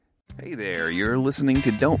Hey there, you're listening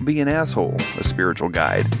to Don't Be an Asshole, a spiritual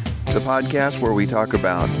guide. It's a podcast where we talk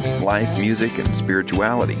about life, music, and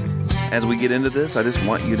spirituality. As we get into this, I just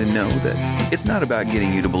want you to know that it's not about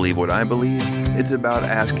getting you to believe what I believe. It's about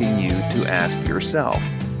asking you to ask yourself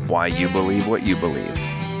why you believe what you believe.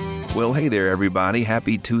 Well, hey there, everybody.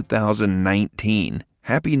 Happy 2019.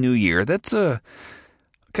 Happy New Year. That's a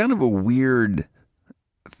kind of a weird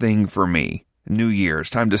thing for me. New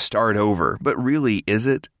Year's, time to start over. But really, is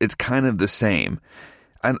it? It's kind of the same.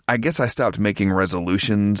 And I guess I stopped making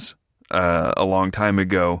resolutions a long time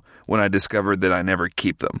ago when I discovered that I never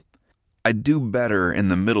keep them. I do better in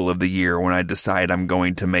the middle of the year when I decide I'm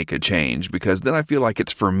going to make a change, because then I feel like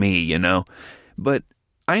it's for me, you know? But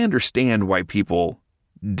I understand why people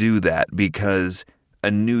do that, because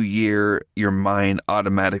a new year, your mind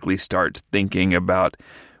automatically starts thinking about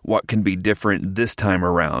what can be different this time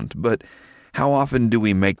around. But how often do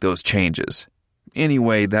we make those changes?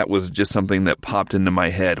 Anyway, that was just something that popped into my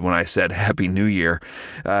head when I said Happy New Year.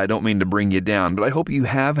 I don't mean to bring you down, but I hope you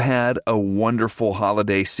have had a wonderful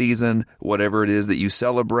holiday season. Whatever it is that you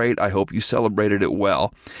celebrate, I hope you celebrated it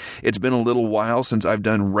well. It's been a little while since I've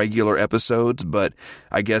done regular episodes, but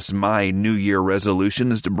I guess my New Year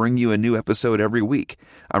resolution is to bring you a new episode every week.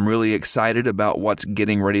 I'm really excited about what's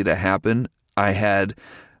getting ready to happen. I had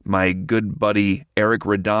my good buddy Eric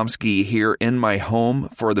Radomski here in my home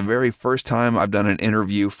for the very first time I've done an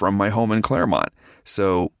interview from my home in Claremont.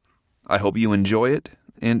 So I hope you enjoy it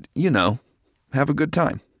and, have a good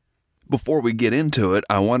time. Before we get into it,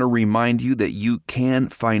 I want to remind you that you can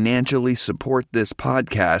financially support this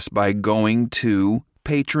podcast by going to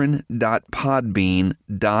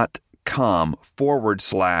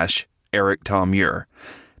patron.podbean.com/Eric Tom Muir.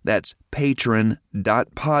 That's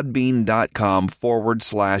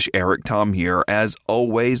patron.podbean.com/Eric Tom Muir. As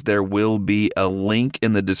always, there will be a link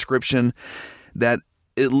in the description that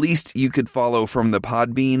at least you could follow from the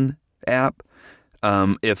Podbean app.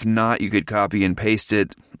 If not, you could copy and paste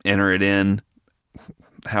it, enter it in,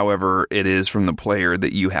 however it is from the player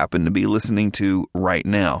that you happen to be listening to right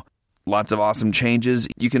now. Lots of awesome changes.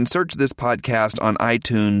 You can search this podcast on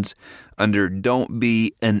iTunes under Don't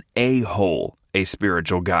Be an A-Hole, a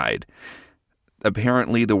spiritual guide.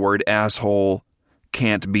 Apparently, the word asshole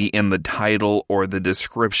can't be in the title or the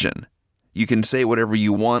description. You can say whatever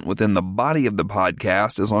you want within the body of the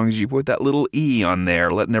podcast as long as you put that little E on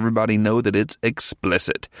there, letting everybody know that it's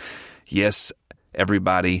explicit. Yes,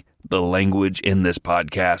 everybody, the language in this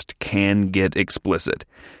podcast can get explicit.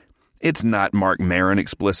 It's not Mark Maron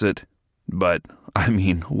explicit, but,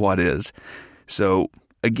 what is? So,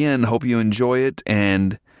 again, hope you enjoy it,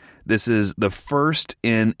 and this is the first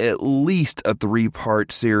in at least a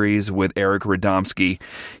 3-part series with Eric Radomski.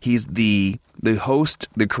 He's the host,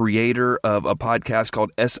 the creator of a podcast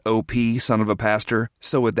called SOP, Son of a Pastor.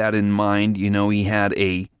 So with that in mind, he had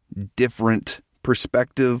a different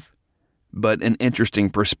perspective, but an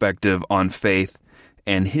interesting perspective on faith.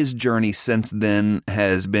 And his journey since then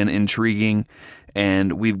has been intriguing,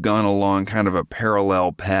 and we've gone along kind of a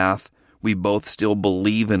parallel path. We both still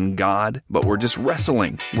believe in God, but we're just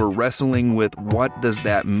wrestling. We're wrestling with what does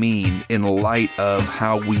that mean in light of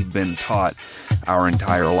how we've been taught our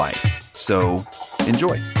entire life. So,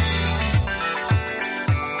 enjoy.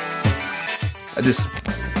 I just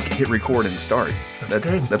hit record and start.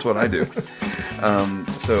 That's what I do.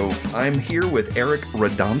 So, I'm here with Eric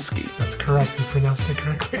Radomski. That's correct. You pronounced it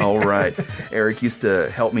correctly. All right. Eric used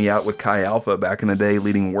to help me out with Chi Alpha back in the day,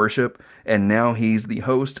 leading worship. And now he's the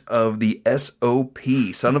host of the SOP,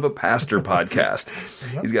 Son of a Pastor podcast.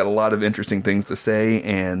 Yep. He's got a lot of interesting things to say,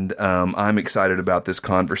 and I'm excited about this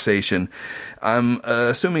conversation. I'm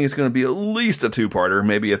assuming it's going to be at least a 2-parter,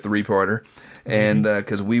 maybe a 3-parter, and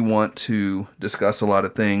because we want to discuss a lot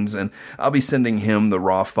of things. And I'll be sending him the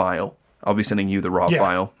raw file. I'll be sending you the raw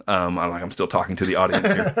file. I'm still talking to the audience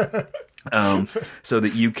here. So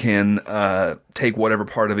that you can take whatever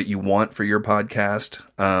part of it you want for your podcast,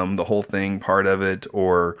 the whole thing, part of it,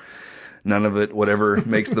 or none of it, whatever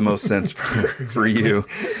makes the most sense for you.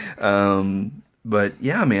 But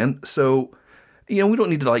yeah, man. So, we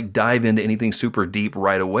don't need to dive into anything super deep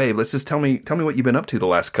right away. Let's just tell me what you've been up to the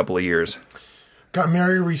last couple of years. Got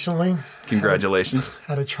married recently. Congratulations.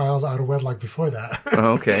 Had a child out of wedlock before that.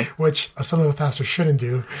 Oh, okay. Which a son of a pastor shouldn't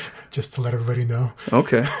do, just to let everybody know.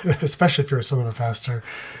 Okay. Especially if you're a son of a pastor.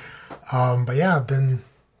 But yeah,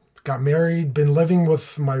 got married, been living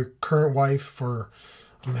with my current wife for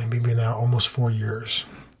maybe now almost 4 years.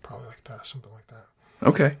 Probably like that, something like that.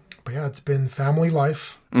 Okay. But yeah, it's been family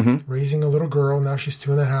life, raising a little girl. Now she's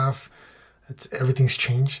 2.5. Everything's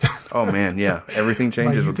changed. Oh man, yeah. Everything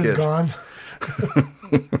changes with kids. My youth is gone.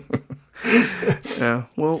 Yeah.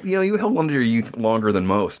 Well, you held on to your youth longer than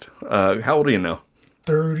most. How old are you now?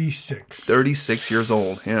 36. 36 years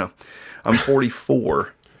old. Yeah. I'm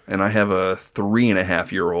 44, and I have a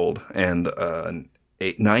 3.5-year-old and an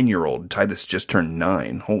 9-year-old. Titus just turned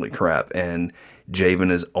 9. Holy crap. And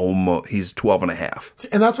Javen is he's 12 and a half.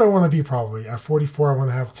 And that's what I want to be probably. At 44, I want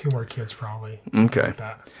to have 2 more kids probably. Okay. Like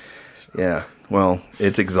that. So. Yeah. Well,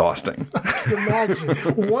 it's exhausting. I can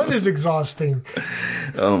imagine. One is exhausting.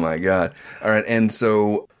 Oh my God. All right. And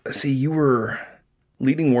so, see, you were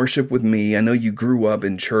leading worship with me. I know you grew up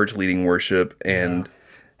in church leading worship. And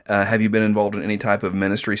have you been involved in any type of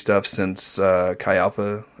ministry stuff since Chi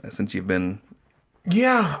Alpha, since you've been...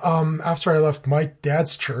 Yeah, after I left my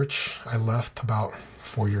dad's church, I left about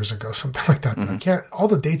 4 years ago, something like that. Mm-hmm. I can't. All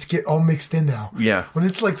the dates get all mixed in now. Yeah. When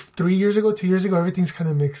it's like 3 years ago, 2 years ago, everything's kind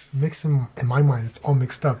of mixed in my mind. It's all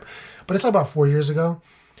mixed up. But it's like about 4 years ago,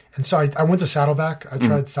 and so I went to Saddleback. I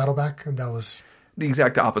tried Saddleback, and that was the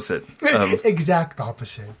exact opposite. Exact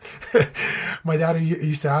opposite. My dad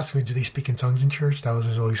used to ask me, "Do they speak in tongues in church?" That was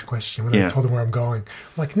his always question when I told him where I'm going.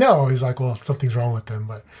 I'm like, "No." He's like, "Well, something's wrong with them,"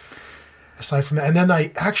 but. Aside from that, and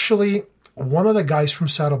then one of the guys from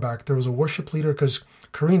Saddleback, there was a worship leader because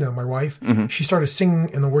Karina, my wife, she started singing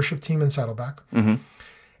in the worship team in Saddleback. Mm-hmm.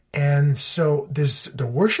 And so the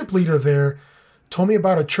worship leader there told me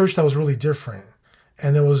about a church that was really different.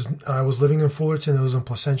 And I was living in Fullerton, it was in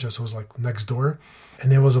Placentia, so it was like next door.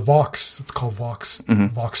 And there was a Vox, it's called Vox,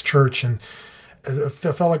 Vox Church. And it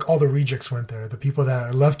felt like all the rejects went there. The people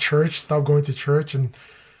that left church, stopped going to church, and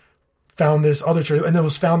found this other church, and it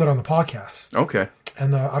was founded on the podcast. Okay.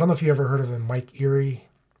 And I don't know if you ever heard of him, Mike Erie.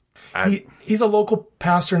 He's a local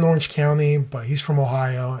pastor in Orange County, but he's from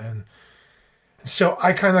Ohio. And so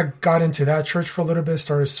I kind of got into that church for a little bit,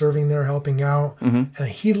 started serving there, helping out. Mm-hmm.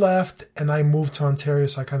 And he left, and I moved to Ontario,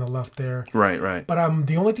 so I kind of left there. Right. But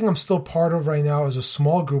the only thing I'm still part of right now is a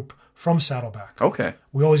small group from Saddleback. Okay.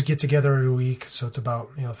 We always get together every week, so it's about,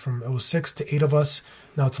 it was 6 to 8 of us.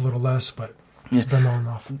 Now it's a little less, but... It's been on and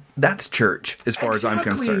off. That's church, as far as I'm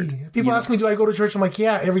concerned. People ask me, do I go to church? I'm like,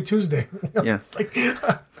 yeah, every Tuesday. Yeah. It's like,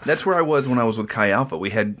 that's where I was when I was with Chi Alpha.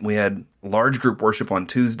 We had large group worship on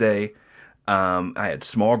Tuesday. I had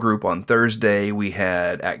small group on Thursday. We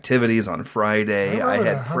had activities on Friday. I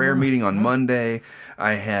had prayer meeting on Monday.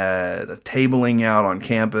 I had a tabling out on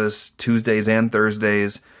campus Tuesdays and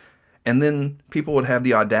Thursdays. And then people would have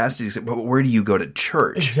the audacity to say, well, where do you go to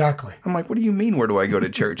church? Exactly. I'm like, what do you mean, where do I go to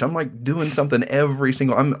church? I'm like doing something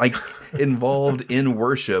I'm like involved in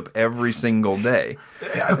worship every single day.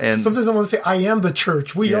 And sometimes I want to say, I am the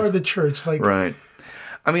church. We are the church. Like, right.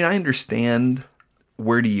 I mean, I understand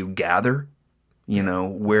where do you gather?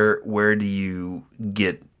 Where do you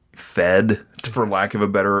get fed, for lack of a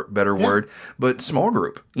better word? But small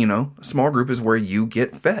group, small group is where you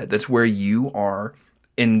get fed. That's where you are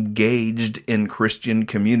engaged in Christian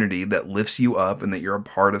community that lifts you up and that you're a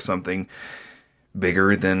part of something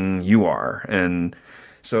bigger than you are. And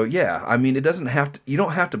so, I mean, you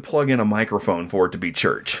don't have to plug in a microphone for it to be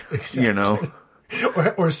church, exactly.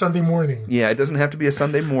 Or Sunday morning. Yeah, it doesn't have to be a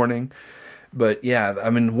Sunday morning. But I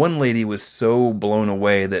mean, one lady was so blown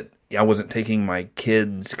away that I wasn't taking my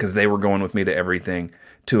kids because they were going with me to everything,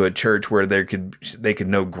 to a church where they could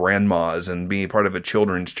know grandmas and be part of a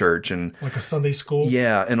children's church and like a Sunday school.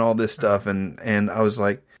 Yeah, and all this stuff. And I was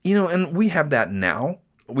like, and we have that now.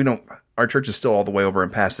 Our church is still all the way over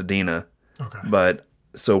in Pasadena. Okay. But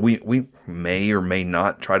so we may or may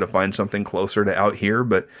not try to find something closer to out here,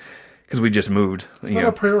 but because we just moved. It's not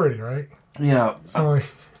a priority, right? Yeah. It's not like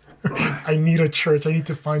I need a church. I need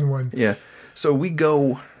to find one. Yeah. So we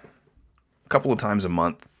go a couple of times a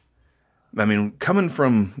month. I mean, coming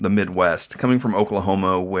from the Midwest, coming from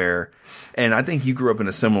Oklahoma, and I think you grew up in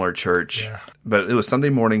a similar church, but it was Sunday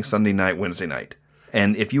morning, Sunday night, Wednesday night.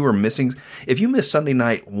 And if you missed Sunday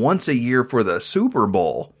night once a year for the Super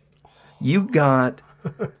Bowl, you got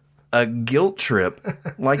a guilt trip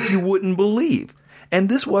like you wouldn't believe. And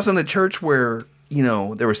this wasn't a church where,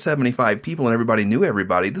 there were 75 people and everybody knew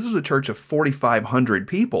everybody. This was a church of 4,500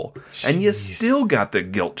 people. Jeez. And you still got the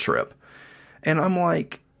guilt trip. And I'm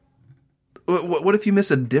like, what if you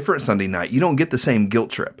miss a different Sunday night? You don't get the same guilt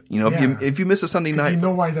trip. If you miss a Sunday night, you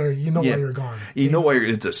know why you're gone.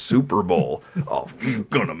 It's a Super Bowl. Oh, you're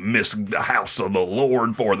gonna miss the house of the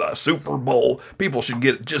Lord for the Super Bowl. People should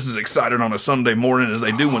get just as excited on a Sunday morning as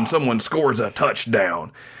they do when someone scores a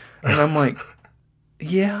touchdown. And I'm like,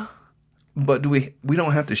 yeah, but we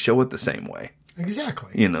don't have to show it the same way.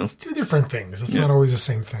 Exactly. It's two different things. It's not always the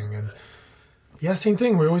same thing. And yeah, same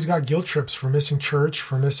thing. We always got guilt trips for missing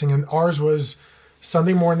church, and ours was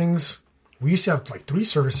Sunday mornings. We used to have like 3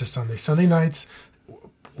 services Sunday nights,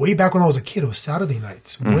 way back when I was a kid, it was Saturday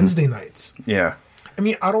nights, Wednesday nights. Yeah. I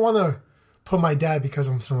mean, I don't want to put my dad, because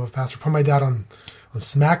I'm son of a pastor, put my dad on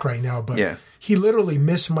smack right now, but he literally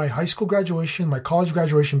missed my high school graduation, my college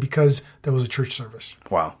graduation, because there was a church service.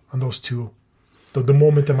 Wow. On those two, the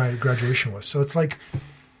moment that my graduation was. So it's like...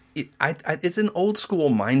 it's an old school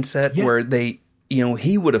mindset where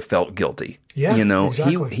he would have felt guilty. Yeah,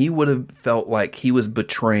 exactly. He would have felt like he was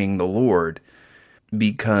betraying the Lord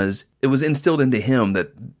because it was instilled into him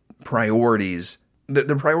that priorities,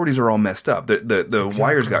 the priorities are all messed up. The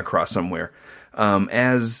wires got crossed somewhere.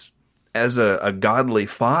 As a godly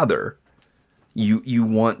father, you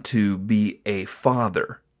want to be a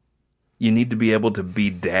father. You need to be able to be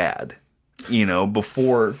dad,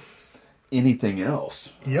 before anything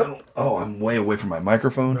else. Yep. Oh, I'm way away from my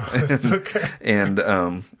microphone. No, it's okay. And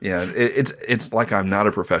it's like I'm not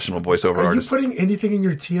a professional voiceover artist. Are you putting anything in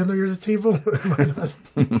your tea under your table?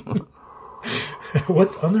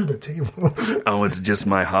 What's under the table? Oh, it's just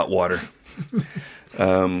my hot water.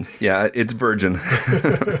 It's virgin.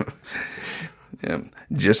 Yeah,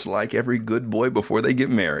 just like every good boy before they get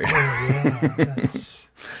married. Oh, yeah,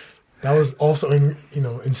 that was also,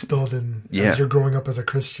 instilled in as you're growing up as a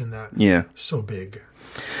Christian. So big.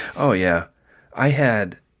 Oh yeah, I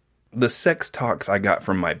had the sex talks I got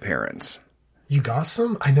from my parents. You got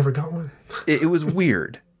some? I never got one. It was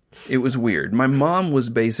weird. It was weird. My mom was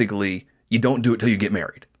basically, you don't do it till you get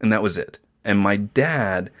married, and that was it. And my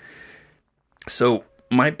dad, so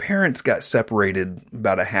my parents got separated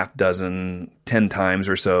about 10 times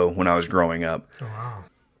or so when I was growing up. Oh wow.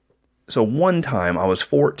 So one time I was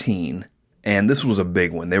 14, and this was a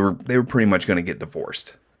big one. They were pretty much going to get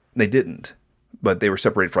divorced. They didn't, but they were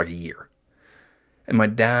separated for like a year. And my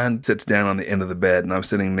dad sits down on the end of the bed, and I'm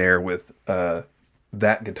sitting there with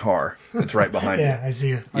that guitar that's right behind me. Yeah, I see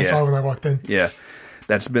you. I saw it when I walked in. Yeah,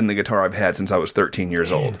 that's been the guitar I've had since I was 13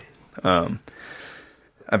 years old.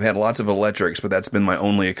 I've had lots of electrics, but that's been my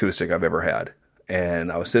only acoustic I've ever had.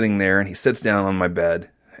 And I was sitting there, and he sits down on my bed,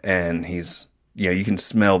 and he's... you can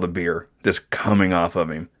smell the beer just coming off of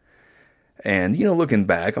him. And, looking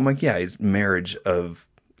back, I'm like, his marriage of,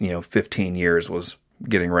 15 years was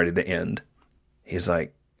getting ready to end. He's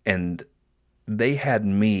like, and they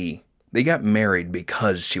got married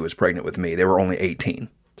because she was pregnant with me. They were only 18.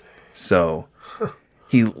 So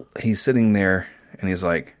he's sitting there and he's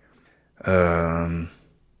like,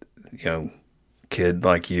 kid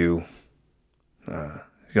like you,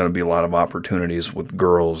 there's going to be a lot of opportunities with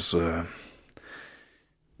girls,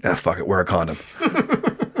 fuck it, wear a condom.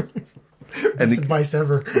 Best advice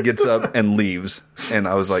ever. Gets up and leaves. And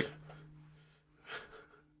I was like,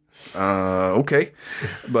 okay.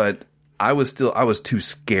 But I was too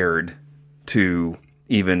scared to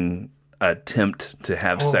even attempt to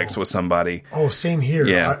have sex with somebody. Oh, same here.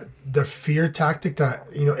 Yeah. The fear tactic that,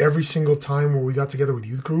 every single time where we got together with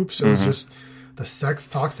youth groups, it was just the sex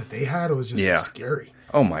talks that they had. It was just scary.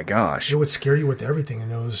 Oh my gosh. It would scare you with everything.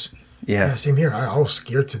 And it was... Yeah, same here. I was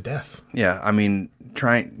scared to death. Yeah, I mean,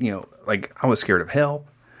 I was scared of hell,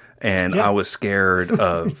 and I was scared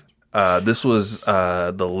of, this was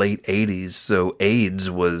the late 80s, so AIDS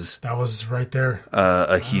was... That was right there.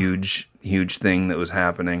 A huge thing that was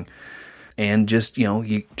happening. And just,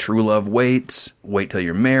 true love wait till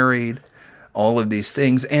you're married, all of these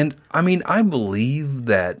things. And, I mean, I believe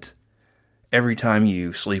that every time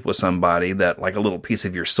you sleep with somebody, that like a little piece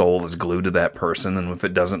of your soul is glued to that person, and if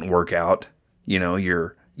it doesn't work out, you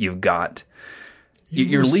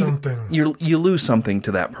lose something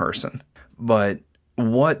to that person. But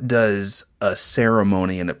what does a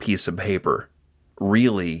ceremony and a piece of paper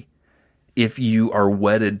really, if you are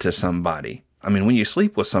wedded to somebody? I mean, when you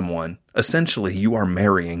sleep with someone, essentially you are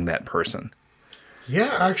marrying that person.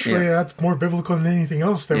 Yeah, actually, that's more biblical than anything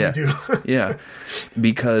else that we do. Yeah,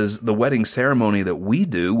 because the wedding ceremony that we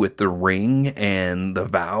do with the ring and the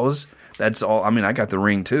vows, that's all. I mean, I got the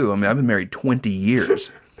ring too. I mean, I've been married 20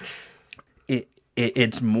 years.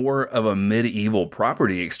 It's more of a medieval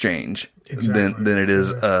property exchange than it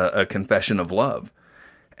is a confession of love.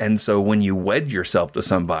 And so when you wed yourself to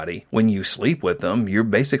somebody, when you sleep with them, you're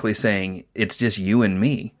basically saying it's just you and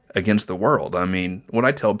me against the world. I mean, what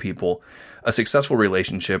I tell people... A successful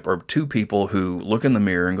relationship are two people who look in the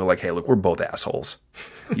mirror and go like, hey, look, we're both assholes.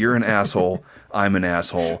 You're an asshole. I'm an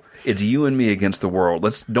asshole. It's you and me against the world.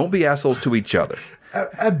 Don't be assholes to each other.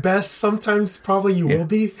 At best, sometimes probably you will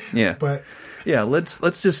be. Yeah. But yeah, let's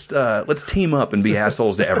team up and be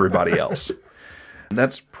assholes to everybody else.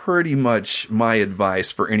 That's pretty much my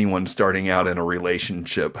advice for anyone starting out in a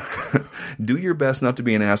relationship. Do your best not to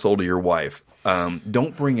be an asshole to your wife.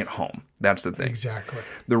 Don't bring it home. That's the thing. Exactly.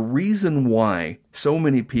 The reason why so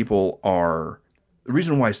many people are the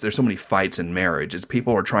reason why there's so many fights in marriage is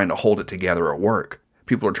people are trying to hold it together at work.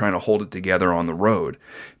 People are trying to hold it together on the road.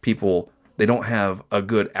 They don't have a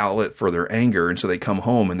good outlet for their anger, and so they come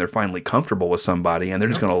home and they're finally comfortable with somebody, and they're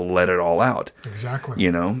just going to let it all out. Exactly.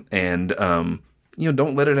 And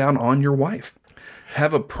don't let it out on your wife.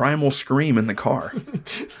 Have a primal scream in the car.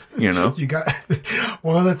 You got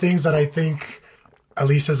one of the things that I think, at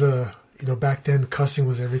least as back then, cussing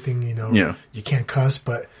was everything. You can't cuss,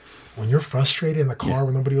 but when you're frustrated in the car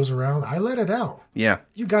when nobody was around, I let it out. Yeah.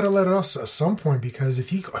 You got to let it out at some point, because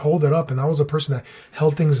if you hold it up, and I was a person that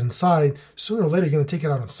held things inside, sooner or later you're going to take it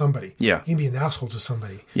out on somebody. Yeah. You can be an asshole to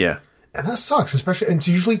somebody. Yeah. And that sucks, especially, and it's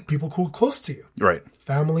usually people who are close to you. Right.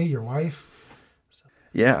 Family, your wife.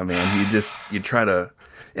 Yeah, man. You try to,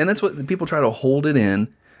 and that's what people try to hold it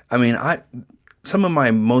in. I mean, some of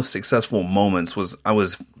my most successful moments I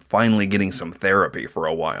was finally getting some therapy for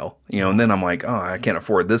a while, and then I'm like, oh, I can't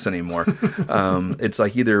afford this anymore. It's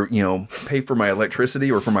like either, pay for my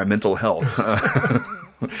electricity or for my mental health.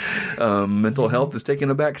 Mental health is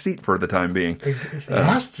taking a back seat for the time being. It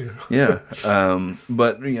has to. Yeah.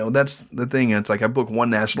 But that's the thing. It's like I book one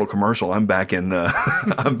national commercial, I'm back in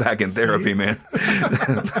therapy, man.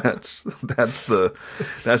 that's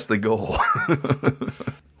the goal.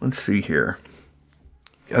 Let's see here.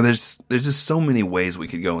 There's just so many ways we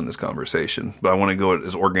could go in this conversation, but I want to go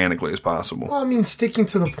as organically as possible. Well, I mean, sticking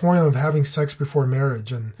to the point of having sex before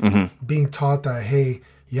marriage and being taught that, hey,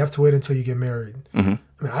 you have to wait until you get married. Mm-hmm.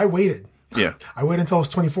 I mean, I waited. Yeah. I waited until I was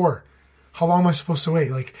 24. How long am I supposed to wait?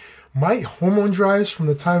 Like, my hormone drives from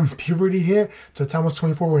the time puberty hit to the time I was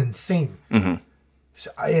 24 were insane. Mm-hmm.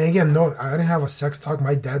 So I didn't have a sex talk.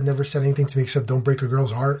 My dad never said anything to me except don't break a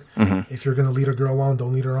girl's heart. Mm-hmm. If you're going to lead a girl on,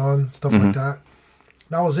 don't lead her on. Stuff like that.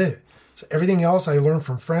 That was it. So everything else I learned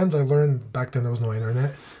from friends. I learned back then there was no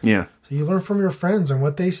internet. Yeah. So you learn from your friends and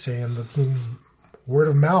what they say and the word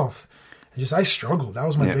of mouth. I struggled. That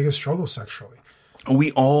was my biggest struggle sexually. I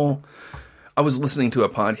was listening to a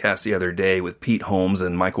podcast the other day with Pete Holmes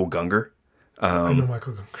and Michael Gungor. I know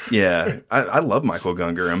Michael Gungor. Yeah. I love Michael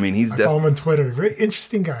Gungor. I mean, I follow him on Twitter. Very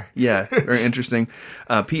interesting guy. Yeah, very interesting.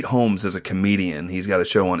 Pete Holmes is a comedian. He's got a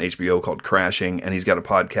show on HBO called Crashing, and he's got a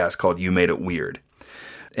podcast called You Made It Weird.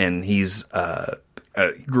 And he's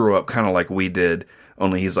grew up kind of like we did,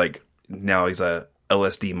 only now he's a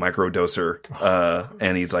LSD microdoser,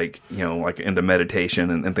 and he's like into meditation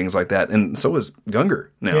and things like that. And so is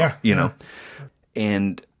Gungor now, know.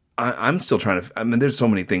 And I'm still trying to, there's so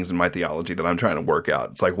many things in my theology that I'm trying to work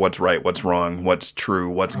out. It's like, what's right, what's wrong, what's true,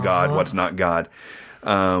 what's God, what's not God.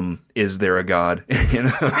 Is there a God?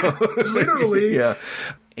 Literally. Yeah.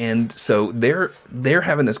 And so they're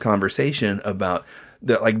having this conversation about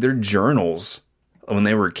their journals when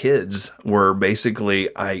they were kids were basically,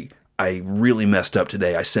 I really messed up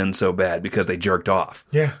today. I sinned so bad because they jerked off.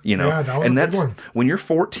 Yeah. Yeah, that was a big one. When you're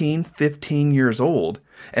 14, 15 years old,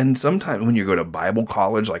 and sometimes when you go to Bible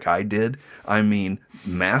college like I did,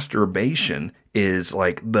 masturbation is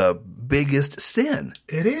like the biggest sin.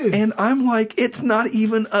 It is. And I'm like, it's not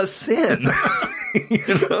even a sin.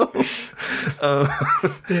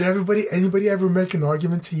 Did anybody ever make an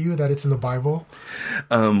argument to you that it's in the Bible?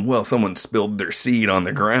 Well, someone spilled their seed on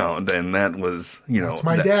the ground, and that was, that's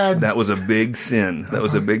my dad. That was a big sin. That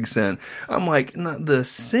was a big sin. I'm like, the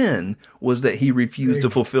sin was that he refused to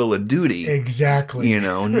fulfill a duty. Exactly.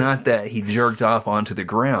 Not that he jerked off onto the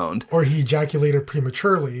ground. Or he ejaculated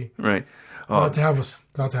prematurely. Right. Not to have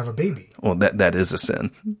a baby. Well, that is a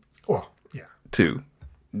sin. Well, yeah.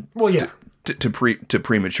 Well, yeah. To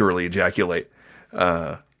prematurely ejaculate,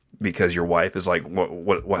 because your wife is like,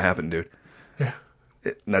 what happened, dude? Yeah.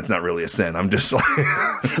 That's not really a sin. I'm just like,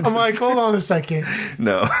 I'm like, hold on a second.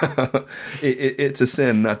 No, it's a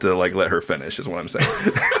sin not to let her finish, is what I'm saying.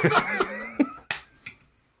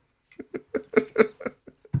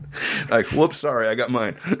 Like, whoops, sorry, I got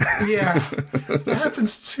mine. Yeah, it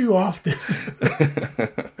happens too often.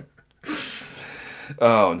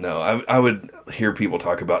 Oh no, I would hear people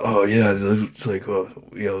talk about, oh yeah, it's like,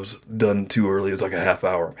 it was done too early. It was like a half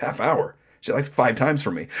hour. Half hour? Shit, like 5 times for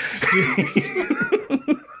me.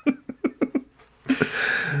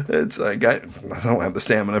 It's like, I don't have the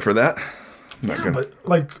stamina for that.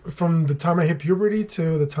 But from the time I hit puberty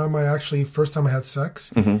to the time first time I had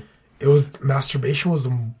sex, it was masturbation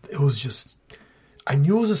I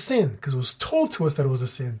knew it was a sin because it was told to us that it was a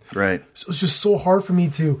sin. Right. So it was just so hard for me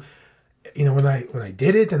to, when I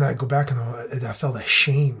did it, then I go back and I felt that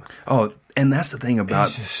shame. Oh, and that's the thing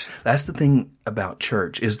about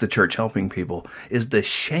church, is the church helping people, is the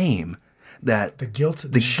shame that the guilt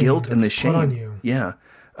and the shame on you. Yeah.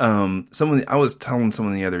 I was telling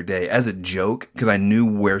someone the other day as a joke, because I knew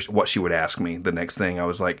what she would ask me the next thing. I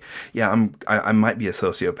was like, yeah, I might be a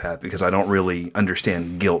sociopath because I don't really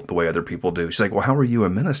understand guilt the way other people do. She's like, well, how are you a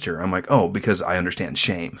minister? I'm like, oh, because I understand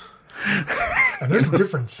shame. And there's a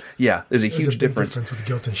difference. Yeah, there's a huge difference with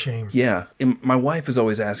guilt and shame. Yeah. And my wife is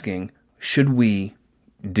always asking, should we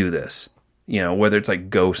do this? Whether it's like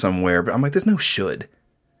go somewhere, but I'm like, there's no should.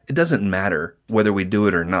 It doesn't matter whether we do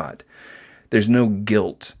it or not. There's no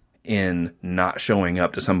guilt in not showing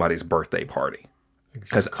up to somebody's birthday party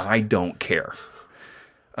because I don't care.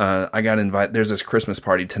 I got invited. There's this Christmas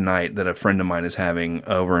party tonight that a friend of mine is having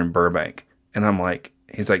over in Burbank. And I'm like,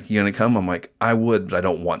 he's like, you going to come? I'm like, I would, but I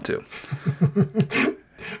don't want to.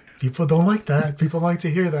 People don't like that. People like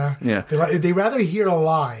to hear that. Yeah. They rather hear a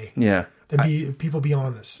lie. Yeah. Than people be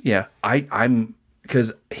honest. Yeah. I'm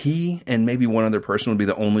because he and maybe one other person would be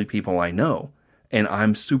the only people I know. And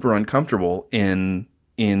I'm super uncomfortable in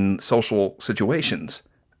social situations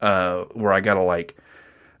where I got to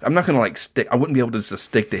I'm not going to stick. I wouldn't be able to just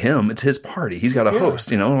stick to him. It's his party. He's got a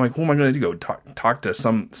host, I'm like, what am I going to do? Go talk to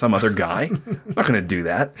some other guy? I'm not going to do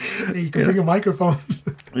that. You can bring a microphone.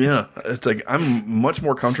 Yeah. It's like, I'm much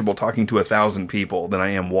more comfortable talking to 1,000 people than I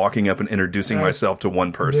am walking up and introducing myself to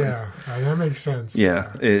one person. Yeah. That makes sense.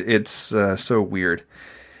 Yeah. It's so weird.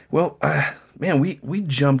 Well, man, we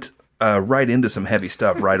jumped right into some heavy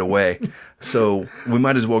stuff right away. So we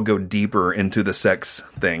might as well go deeper into the sex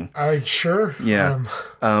thing. Sure. Yeah.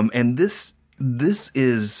 And this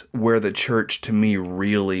is where the church to me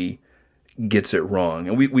really gets it wrong.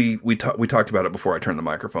 And we talked about it before I turned the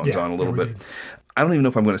microphones on a little bit. Did. I don't even know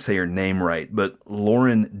if I'm going to say her name right, but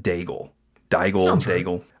Lauren Daigle.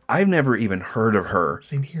 Daigle. I've never even heard of her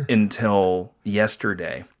until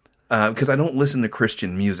yesterday. Because I don't listen to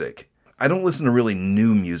Christian music. I don't listen to really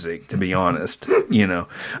new music, to be honest.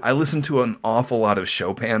 I listen to an awful lot of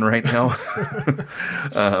Chopin right now.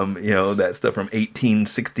 That stuff from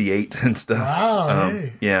 1868 and stuff. Wow.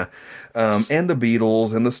 Hey. Yeah. And the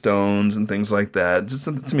Beatles and the Stones and things like that. Just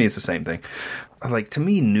to me, it's the same thing. To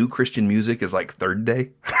me, new Christian music is like Third Day.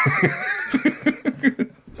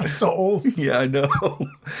 That's so old. Yeah, I know.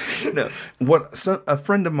 No, a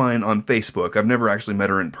friend of mine on Facebook, I've never actually met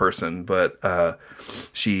her in person, but her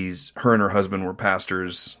and her husband were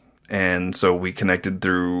pastors, and so we connected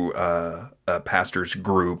through a pastors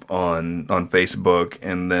group on Facebook,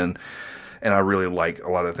 and I really like a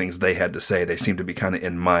lot of the things they had to say. They seem to be kind of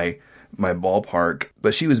in my ballpark.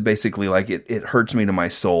 But she was basically like, it hurts me to my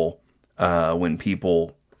soul when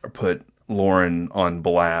people put Lauren on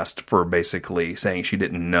blast for basically saying she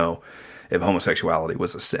didn't know if homosexuality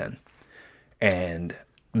was a sin. And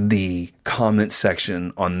the comment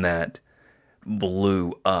section on that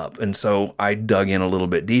blew up. And so I dug in a little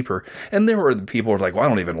bit deeper, and there were the people who were like, well, I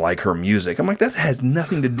don't even like her music. I'm like, that has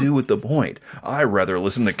nothing to do with the point. I rather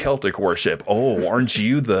listen to Celtic worship. Oh, aren't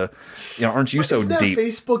you so isn't that deep?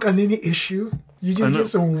 Facebook on any issue? You just get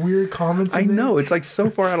some weird comments in there? I know. It's like so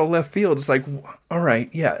far out of left field. It's like, all right,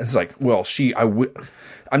 yeah. It's like, well,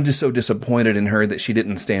 I'm just so disappointed in her that she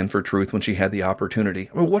didn't stand for truth when she had the opportunity.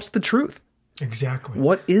 Well, what's the truth? Exactly.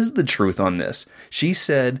 What is the truth on this? She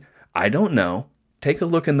said, I don't know. Take a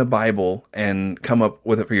look in the Bible and come up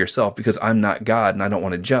with it for yourself, because I'm not God and I don't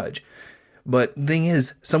want to judge. But the thing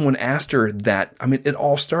is, someone asked her that. I mean, it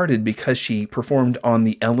all started because she performed on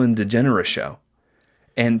the Ellen DeGeneres show.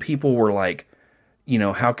 And people were like,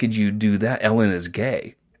 how could you do that? Ellen is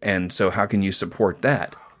gay. And so how can you support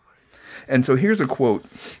that? And so here's a quote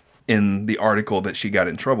in the article that she got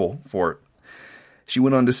in trouble for. She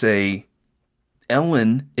went on to say,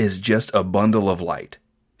 Ellen is just a bundle of light.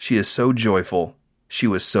 She is so joyful. She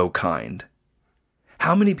was so kind.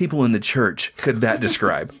 How many people in the church could that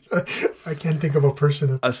describe? I can't think of a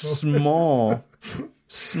person. A small.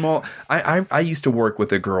 I used to work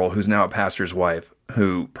with a girl who's now a pastor's wife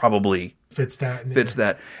who probably fits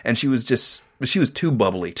that. And she was too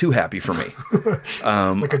bubbly, too happy for me.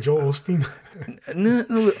 Like a Joel Osteen?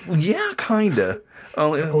 Yeah, kind of.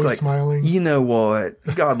 Always smiling. You know what?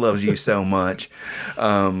 God loves you so much.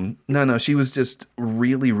 No, she was just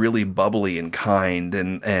really, really bubbly and kind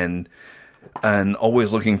and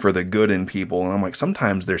always looking for the good in people. And I'm like,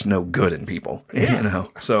 sometimes there's no good in people,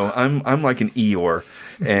 So I'm like an Eeyore,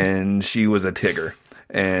 and she was a Tigger.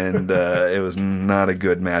 And it was not a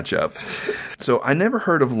good matchup. So I never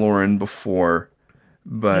heard of Lauren before,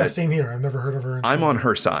 but yeah, same here. I've never heard of her. I'm on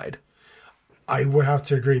her side. I would have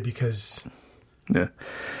to agree because yeah.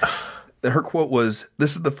 Her quote was,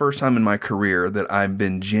 "This is the first time in my career that I've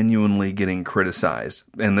been genuinely getting criticized."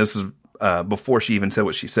 And this was before she even said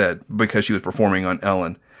what she said, because she was performing on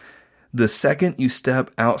Ellen. "The second you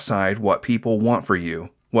step outside what people want for you,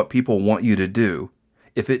 what people want you to do,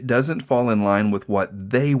 if it doesn't fall in line with what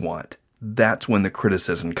they want, that's when the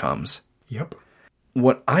criticism comes. Yep.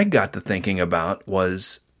 What I got to thinking about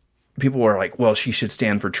was people were like, well, she should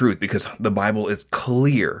stand for truth because the Bible is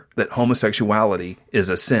clear that homosexuality is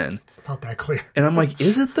a sin. It's not that clear. And I'm like,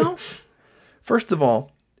 is it though? First of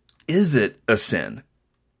all, is it a sin?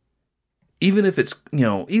 Even if it's,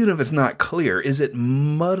 even if it's not clear, is it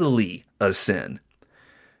muddily a sin?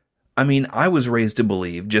 I mean, I was raised to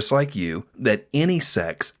believe, just like you, that any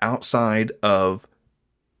sex outside of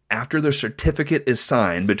after the certificate is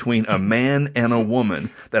signed between a man and a woman,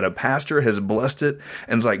 that a pastor has blessed it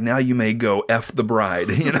and is like, now you may go F the bride,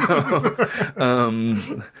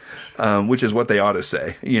 which is what they ought to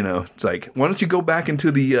say. It's like, why don't you go back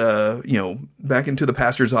into the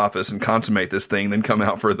pastor's office and consummate this thing, then come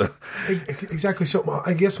out for the... Exactly. So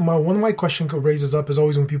I guess one of my questions raises up is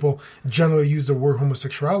always when people generally use the word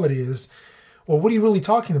homosexuality is, well, what are you really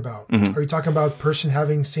talking about? Mm-hmm. Are you talking about a person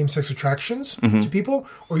having same-sex attractions to people?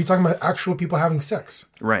 Or are you talking about actual people having sex?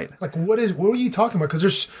 Right. Like, what are you talking about? Because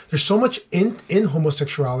there's so much in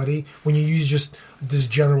homosexuality when you use just this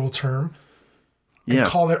general term and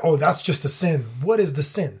call it, oh, that's just a sin. What is the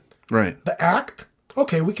sin? Right. The act?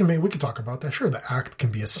 Okay, we can talk about that. Sure, the act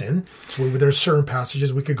can be a sin. There's certain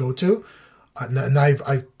passages we could go to. And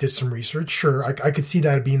I did some research. Sure, I could see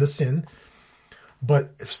that being a sin.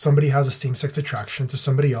 But if somebody has a same-sex attraction to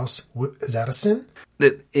somebody else, is that a sin?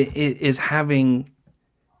 Is having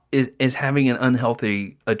an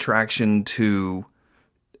unhealthy attraction to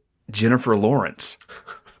Jennifer Lawrence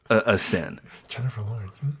a sin? Jennifer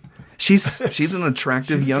Lawrence. Hmm? She's an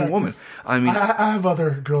attractive young woman. I mean, I have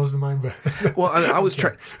other girls in mind, but well, I was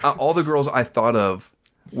trying. All the girls I thought of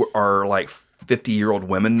are like 50-year-old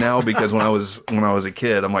women now, because when I was a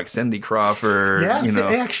kid, I'm like Cindy Crawford. Yeah,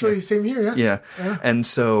 actually, same here. Yeah. And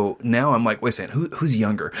so now I'm like, wait a second, who's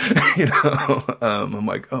younger? I'm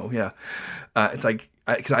like, oh yeah. It's like,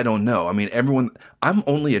 because I don't know. I mean, I'm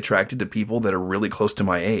only attracted to people that are really close to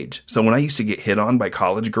my age. So when I used to get hit on by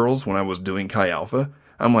college girls when I was doing Chi Alpha,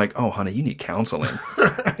 I'm like, oh, honey, you need counseling.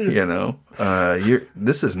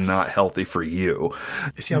 This is not healthy for you.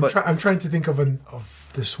 See, I'm trying to think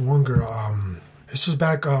of this one girl. This was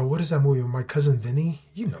back. What is that movie? My Cousin Vinny.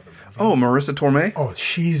 You know the movie. Oh, Marissa Tomei. Oh,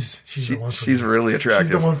 she's the one for me. She's really attractive.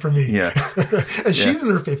 She's the one for me. Yeah, and she's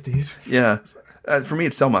in her 50s. Yeah, for me,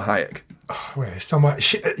 it's Selma Hayek. Oh, wait, Selma.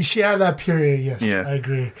 She had that period. Yes, yeah. I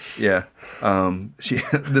agree. Yeah.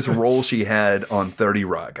 This role she had on 30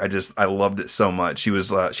 Rock, I loved it so much.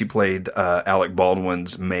 She played Alec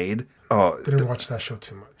Baldwin's maid. Oh, didn't watch that show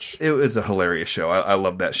too much. It was a hilarious show. I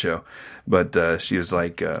loved that show. But she was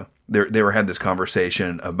like, they had this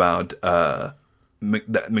conversation about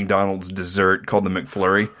McDonald's dessert called the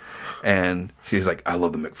McFlurry, and she's like, I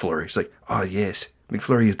love the McFlurry. She's like, oh yes,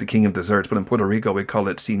 McFlurry is the king of desserts, but in Puerto Rico we call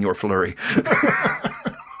it Señor Flurry.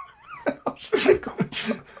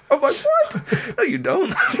 I'm like, what? No, you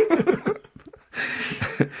don't.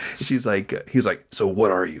 He's like, so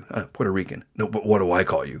what are you? Puerto Rican. No, but what do I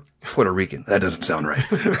call you? Puerto Rican. That doesn't sound right.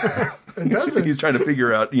 It doesn't. He's trying to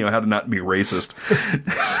figure out, how to not be racist.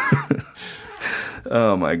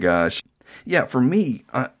 Oh my gosh. Yeah, for me,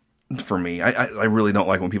 I really don't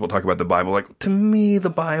like when people talk about the Bible. Like, to me, the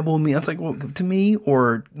Bible means. It's like, well, to me,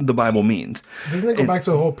 or the Bible means. Doesn't it go back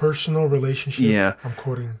to the whole personal relationship? Yeah. I'm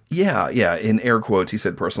quoting. Yeah. In air quotes, he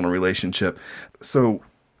said personal relationship. So,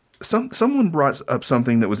 someone brought up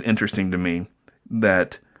something that was interesting to me,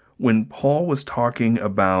 that when Paul was talking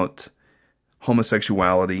about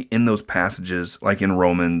homosexuality in those passages, like in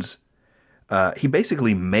Romans, he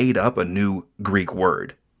basically made up a new Greek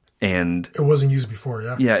word. And it wasn't used before,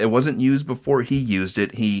 yeah? Yeah, it wasn't used before he used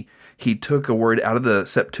it. He took a word out of the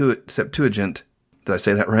Septuagint, did I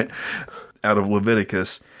say that right? Out of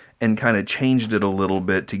Leviticus, and kind of changed it a little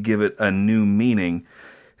bit to give it a new meaning.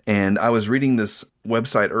 And I was reading this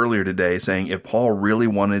website earlier today saying if Paul really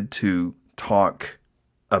wanted to talk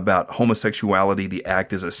about homosexuality, the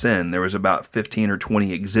act is a sin, there was about 15 or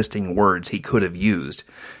 20 existing words he could have used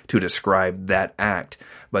to describe that act.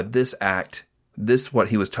 But this act... what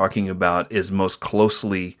he was talking about is most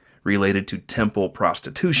closely related to temple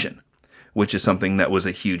prostitution, which is something that was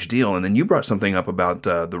a huge deal. And then you brought something up about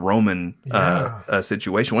the Roman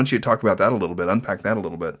situation. Why don't you talk about that a little bit, unpack that a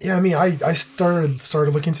little bit? Yeah, I mean, I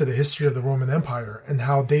started looking into the history of the Roman Empire and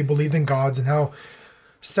how they believed in gods and how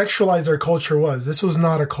sexualized their culture was. This was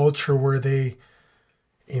not a culture where they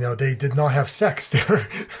did not have sex. They were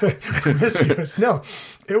promiscuous. No,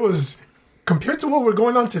 it was... Compared to what we're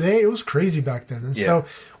going on today, it was crazy back then. And so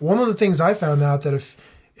one of the things I found out that if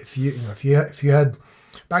you had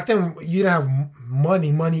back then, you didn't have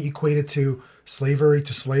money equated to slavery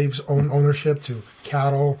to slaves, ownership to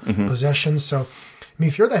cattle, possessions. So, I mean,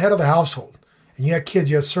 if you're the head of the household and you have kids,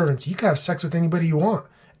 you have servants, you can have sex with anybody you want.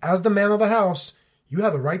 As the man of the house, you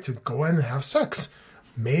have the right to go in and have sex.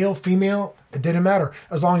 Male, female, it didn't matter.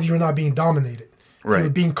 As long as you're not being dominated. Right. If you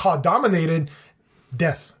were being caught dominated,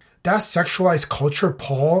 death. That sexualized culture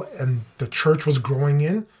Paul and the church was growing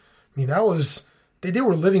in, I mean, that was... They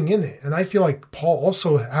were living in it. And I feel like Paul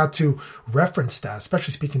also had to reference that,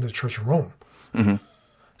 especially speaking to the church in Rome. Mm-hmm.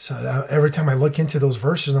 So every time I look into those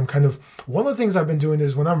verses, I'm kind of... One of the things I've been doing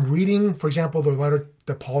is when I'm reading, for example, the letter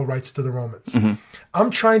that Paul writes to the Romans,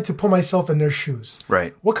 I'm trying to put myself in their shoes.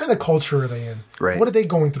 Right. What kind of culture are they in? Right. What are they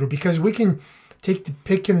going through? Because we can pick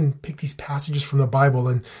these passages from the Bible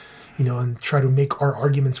and try to make our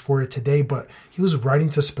arguments for it today, but he was writing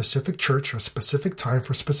to a specific church, a specific time,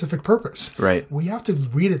 for a specific purpose. Right. We have to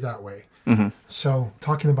read it that way. Mm-hmm. So,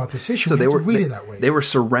 talking about this issue, we have to read it that way. They were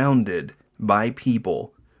surrounded by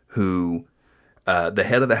people who the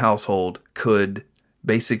head of the household could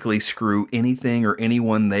basically screw anything or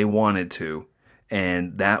anyone they wanted to,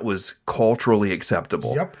 and that was culturally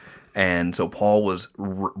acceptable. Yep. And so Paul was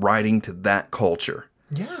writing to that culture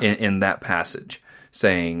in that passage,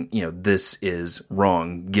 saying, this is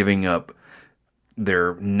wrong, giving up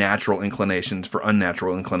their natural inclinations for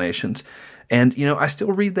unnatural inclinations. And, I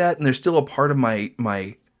still read that, and there's still a part of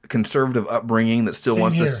my conservative upbringing that still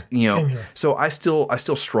wants this, so I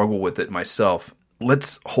still struggle with it myself.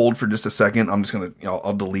 Let's hold for just a second. I'm just going to,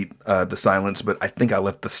 I'll delete the silence, but I think I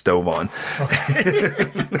left the stove on.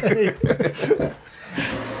 Okay.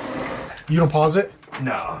 You don't pause it?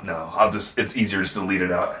 No. It's easier just to leave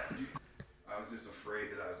it out. I was just afraid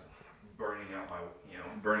that I was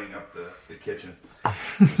burning up the kitchen.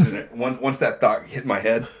 Once that thought hit my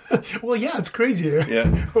head. Well, yeah, it's crazy.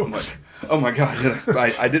 Yeah. I'm like, oh my God,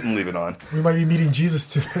 I didn't leave it on. We might be meeting Jesus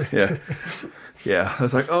today. Yeah. Yeah. I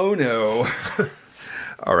was like, oh no.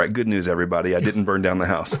 All right, good news, everybody. I didn't burn down the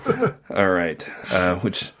house. All right,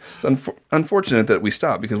 which is unfortunate that we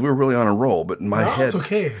stopped because we were really on a roll. But my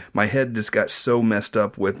head just got so messed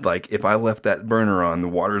up with, like, if I left that burner on, the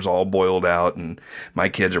water's all boiled out, and my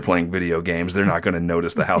kids are playing video games. They're not going to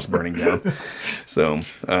notice the house burning down. So,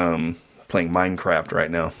 playing Minecraft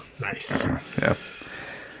right now. Nice.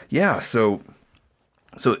 Yeah. So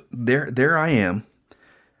there I am,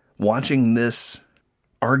 watching this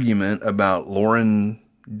argument about Lauren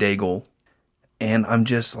Daigle, and I'm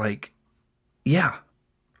just like, yeah,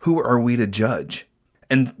 who are we to judge?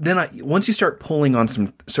 And then once you start pulling on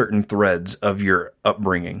some certain threads of your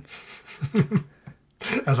upbringing,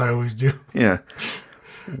 as I always do,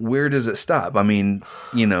 where does it stop? I mean,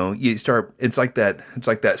 you start. It's like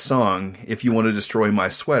that song. If you want to destroy my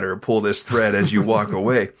sweater, pull this thread as you walk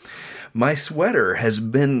away. My sweater has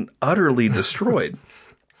been utterly destroyed.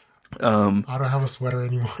 I don't have a sweater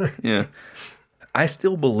anymore. Yeah. I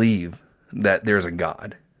still believe that there's a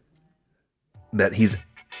God. That he's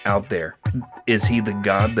out there. Is he the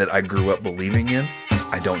God that I grew up believing in?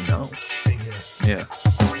 I don't know. Same here. Yeah.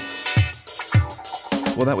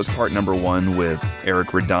 Well, that was part number 1 with Eric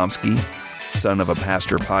Radomski, son of a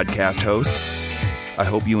pastor podcast host. I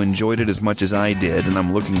hope you enjoyed it as much as I did, and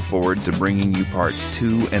I'm looking forward to bringing you parts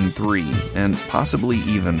 2 and 3, and possibly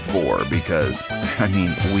even 4, because,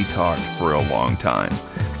 we talked for a long time.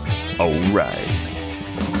 All right.